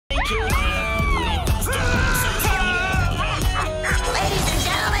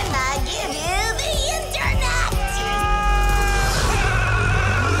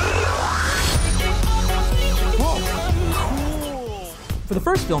the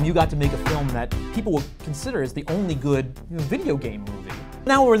first film, you got to make a film that people would consider as the only good video game movie.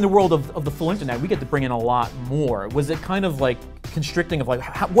 Now we're in the world of the full internet. We get to bring in a lot more. Was it kind of like constricting of like,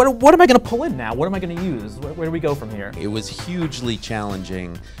 what am I going to pull in now? What am I going to use? Where do we go from here? It was hugely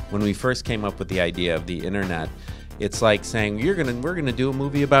challenging when we first came up with the idea of the internet. It's like saying, we're gonna do a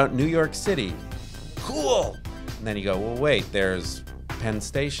movie about New York City. Cool! And then you go, well, wait, there's Penn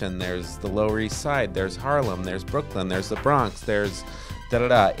Station, there's the Lower East Side, there's Harlem, there's Brooklyn, there's the Bronx, there's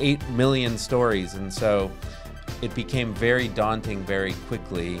 8 million stories. And so it became very daunting very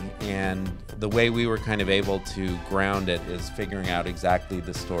quickly, and the way we were kind of able to ground it is figuring out exactly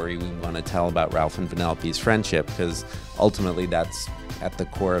the story we want to tell about Ralph and Vanellope's friendship, because ultimately that's at the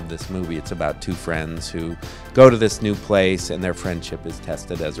core of this movie. It's about two friends who go to this new place and their friendship is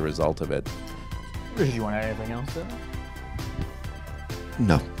tested as a result of it. Did you want to add anything else to that?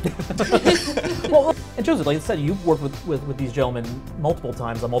 No. Well, and Josie, like I said, you've worked with these gentlemen multiple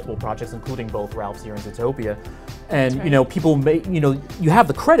times on multiple projects, including both Ralph's Here and Zootopia. And, right. you know, people may, you know, you have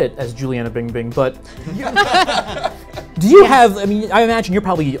the credit as Juliana Bing Bing, but do you have, I mean, I imagine you're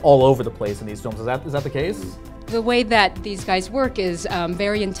probably all over the place in these films. Is that the case? The way that these guys work is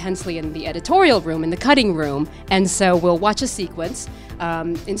very intensely in the editorial room, in the cutting room, and so we'll watch a sequence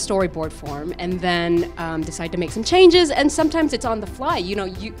in storyboard form and then decide to make some changes, and sometimes it's on the fly. You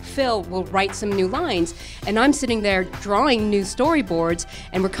know, Phil will write some new lines, and I'm sitting there drawing new storyboards,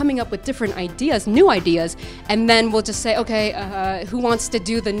 and we're coming up with different ideas, new ideas, and then we'll just say, okay, who wants to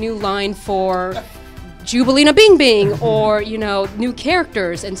do the new line for Jubilina Bing Bing, or, you know, new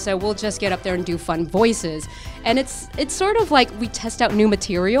characters, and so we'll just get up there and do fun voices. And it's sort of like we test out new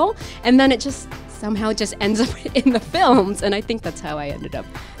material, and then it just somehow just ends up in the films, and I think that's how I ended up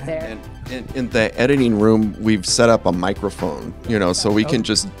there. And in the editing room, we've set up a microphone, you know, so we can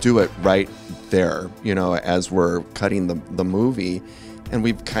just do it right there, you know, as we're cutting the movie. And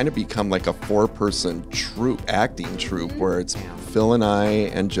we've kind of become like a 4-person troupe, acting troupe, where it's Phil and I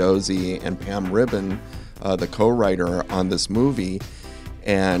and Josie and Pam Ribbon, the co-writer on this movie.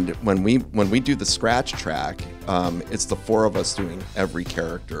 And when we do the scratch track, it's the 4 of us doing every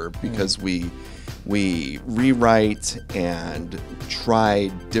character, because we rewrite and try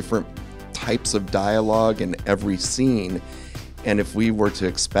different types of dialogue in every scene. And if we were to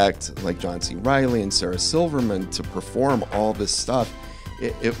expect like John C. Reilly and Sarah Silverman to perform all this stuff,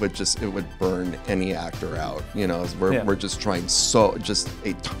 it would burn any actor out. You know, we're just trying just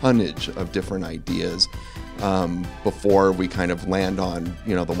a tonnage of different ideas before we kind of land on,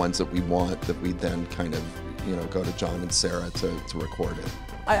 you know, the ones that we want, that we then kind of, you know, go to John and Sarah to record it.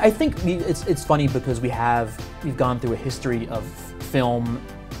 I think it's funny because we've gone through a history of film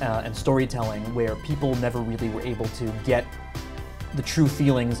and storytelling where people never really were able to get the true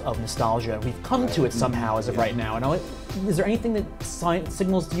feelings of nostalgia. We've come to it somehow as of right now. And is there anything that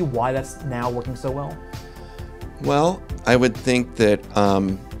signals to you why that's now working so well? Well, I would think that,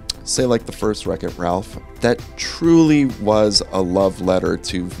 say like the first Wreck-It Ralph, that truly was a love letter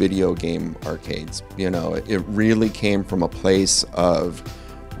to video game arcades. You know, it really came from a place of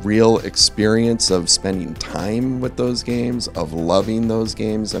real experience of spending time with those games, of loving those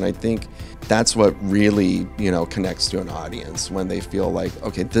games, and I think that's what really, you know, connects to an audience when they feel like,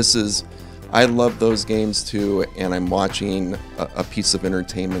 okay, I love those games too, and I'm watching a piece of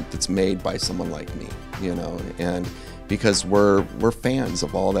entertainment that's made by someone like me, you know, and because we're fans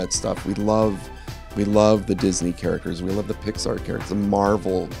of all that stuff. We love the Disney characters, we love the Pixar characters, the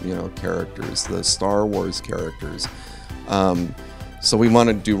Marvel, you know, characters, the Star Wars characters. So we want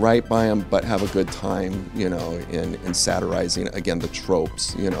to do right by them, but have a good time, you know, in satirizing, again, the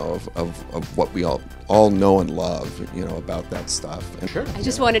tropes, you know, of what we all know and love, you know, about that stuff. And, sure. I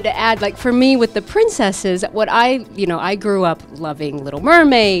just wanted to add, like, for me with the princesses, I grew up loving Little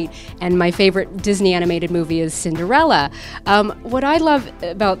Mermaid, and my favorite Disney animated movie is Cinderella. What I love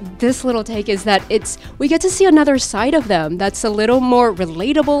about this little take is that we get to see another side of them that's a little more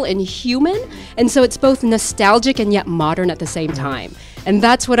relatable and human, and so it's both nostalgic and yet modern at the same time. And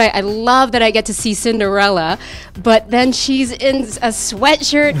that's what I love, that I get to see Cinderella, but then she's in a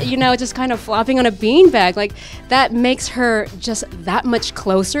sweatshirt, you know, just kind of flopping on a beanbag. Like, that makes her just that much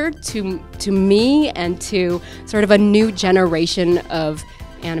closer to me and to sort of a new generation of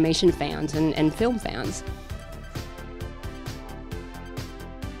animation fans and film fans.